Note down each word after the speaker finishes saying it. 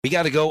We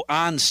got to go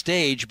on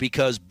stage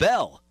because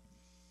Belle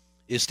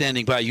is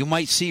standing by. You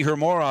might see her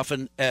more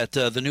often at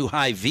the new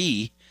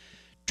Hy-Vee.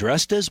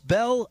 Dressed as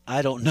Belle?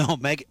 I don't know.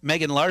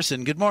 Megan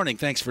Larson, good morning.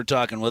 Thanks for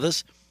talking with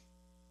us.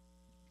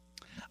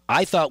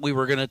 I thought we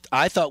were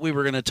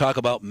gonna talk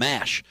about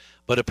MASH,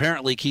 but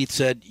apparently Keith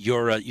said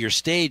your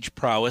stage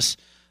prowess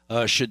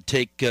should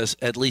take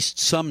at least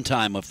some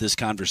time of this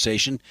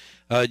conversation.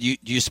 Do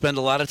you spend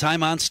a lot of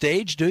time on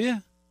stage? Do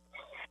you?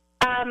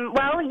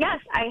 Well, yes,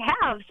 I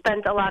have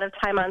spent a lot of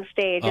time on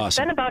stage. Awesome. It's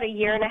been about a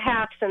year and a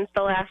half since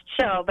the last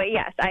show, but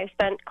yes, I've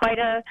spent quite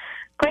a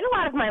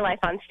lot of my life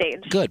on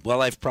stage. Good.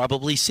 Well, I've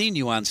probably seen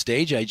you on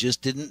stage. I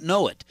just didn't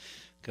know it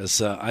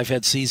because I've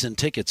had season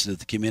tickets to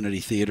the community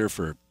theater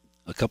for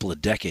a couple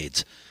of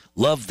decades.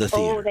 Love the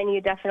theater. Oh, then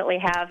you definitely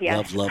have,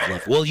 yes. Love.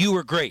 Well, you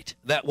were great.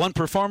 That one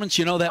performance,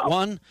 that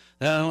one,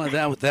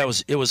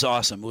 it was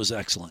awesome. It was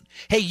excellent.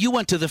 Hey, you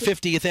went to the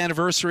 50th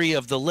anniversary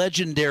of the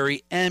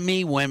legendary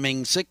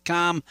Emmy-winning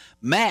sitcom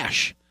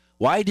MASH.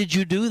 Why did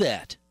you do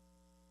that?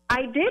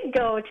 I did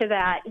go to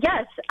that.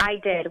 Yes, I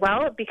did.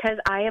 Well, because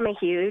I am a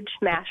huge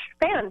MASH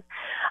fan.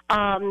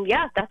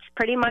 Yeah, that's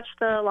pretty much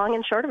the long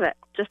and short of it.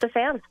 Just a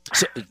fan.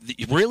 So,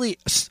 really,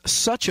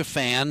 such a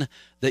fan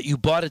that you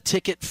bought a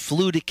ticket,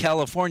 flew to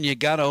California,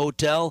 got a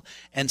hotel,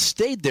 and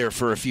stayed there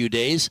for a few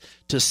days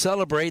to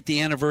celebrate the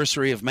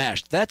anniversary of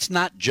MASH. That's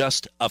not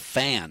just a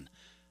fan,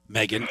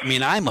 Megan. I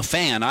mean, I'm a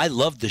fan. I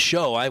love the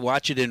show. I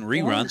watch it in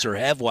reruns or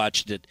have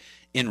watched it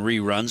in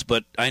reruns,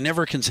 but I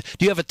never do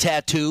you have a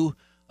tattoo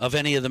of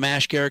any of the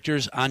MASH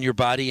characters on your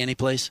body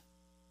anyplace?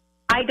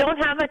 I don't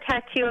have a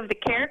tattoo of the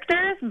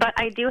characters, but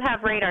I do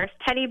have Radar's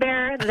teddy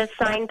bear, the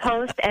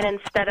signpost, and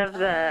instead of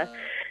the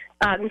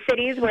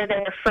cities where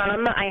they're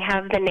from, I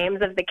have the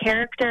names of the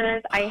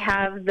characters. I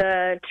have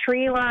the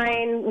tree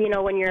line,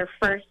 when you're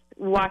first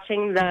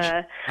watching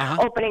the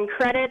opening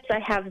credits. I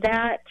have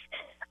that.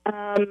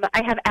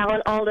 I have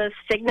Alan Alda's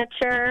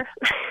signature.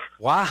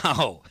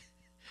 Wow.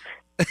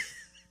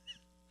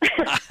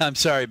 I'm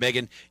sorry,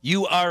 Megan.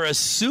 You are a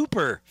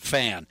super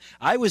fan.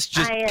 I was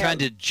just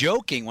kind of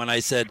joking when I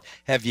said,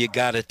 "Have you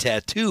got a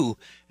tattoo?"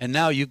 And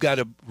now you've got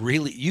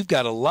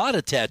a lot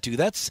of tattoo.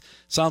 That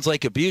sounds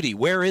like a beauty.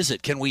 Where is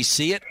it? Can we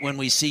see it when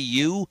we see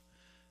you?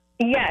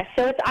 Yes,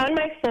 so it's on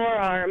my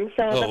forearm.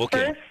 So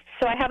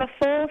So I have a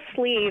full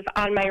sleeve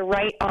on my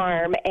right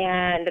arm,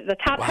 and the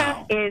top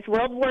half is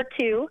World War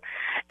II,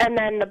 and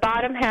then the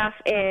bottom half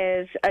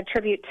is a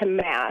tribute to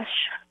MASH.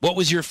 What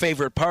was your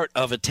favorite part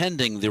of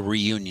attending the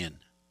reunion?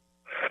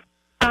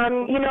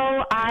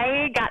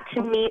 I got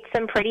to meet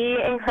some pretty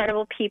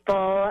incredible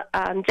people.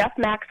 Jeff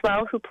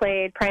Maxwell, who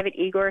played Private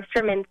Igor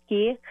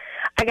Straminsky.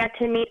 I got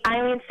to meet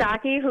Eileen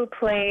Saki, who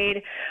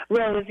played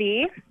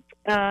Rosie.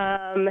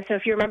 So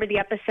if you remember the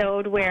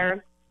episode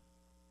where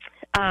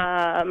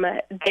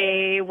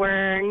they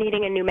were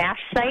needing a new MASH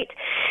site,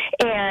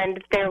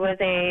 and there was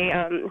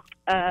a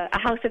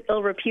house of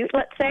ill repute,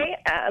 let's say.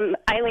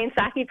 Eileen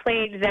Saki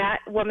played that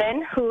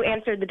woman who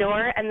answered the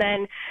door and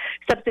then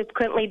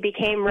subsequently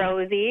became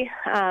Rosie,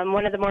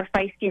 one of the more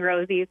feisty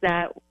Rosies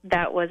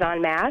that was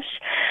on MASH.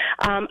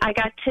 I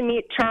got to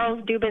meet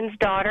Charles Dubin's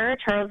daughter.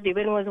 Charles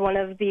Dubin was one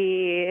of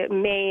the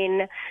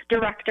main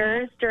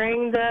directors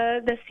during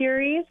the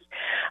series.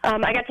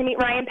 I got to meet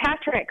Ryan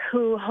Patrick,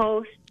 who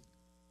hosts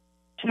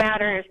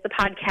Matters, the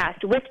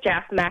podcast with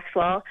Jeff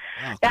Maxwell.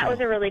 That was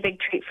a really big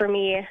treat for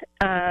me.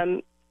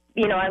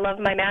 I love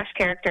my MASH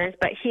characters,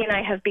 but he and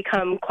I have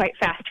become quite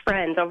fast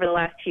friends over the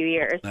last few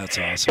years. That's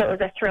awesome. So it was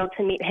a thrill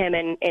to meet him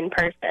in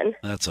person.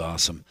 That's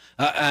awesome.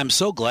 I'm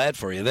so glad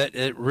for you. That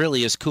it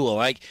really is cool.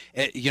 My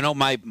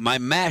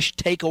MASH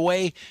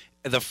takeaway,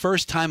 the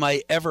first time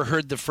I ever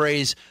heard the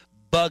phrase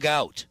 "bug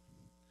out"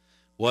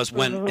 was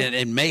when, and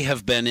it may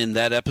have been in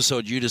that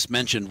episode you just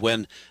mentioned,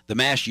 when the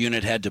MASH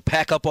unit had to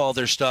pack up all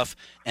their stuff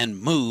and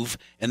move,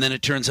 and then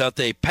it turns out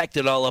they packed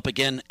it all up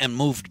again and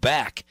moved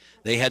back.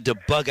 They had to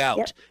bug out.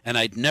 Yep. And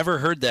I'd never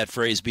heard that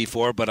phrase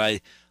before, but I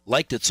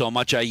liked it so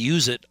much I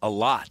use it a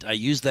lot. I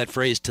use that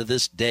phrase to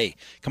this day.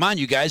 Come on,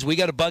 you guys, we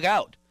got to bug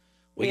out.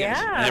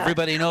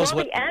 Everybody knows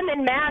what. The M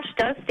in MASH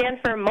does stand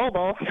for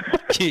mobile.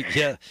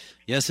 Yeah,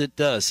 yes, it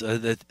does.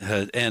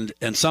 And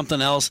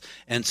something else,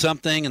 and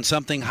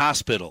something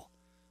hospital.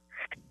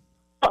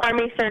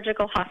 Army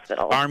Surgical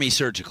Hospital. Army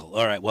Surgical.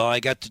 All right. Well, I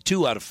got to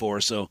 2 out of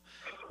 4, so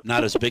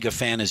not as big a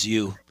fan as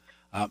you.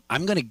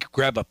 I'm going to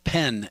grab a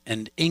pen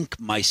and ink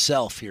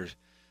myself here.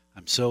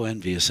 I'm so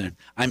envious.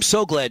 I'm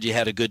so glad you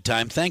had a good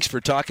time. Thanks for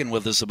talking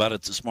with us about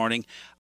it this morning.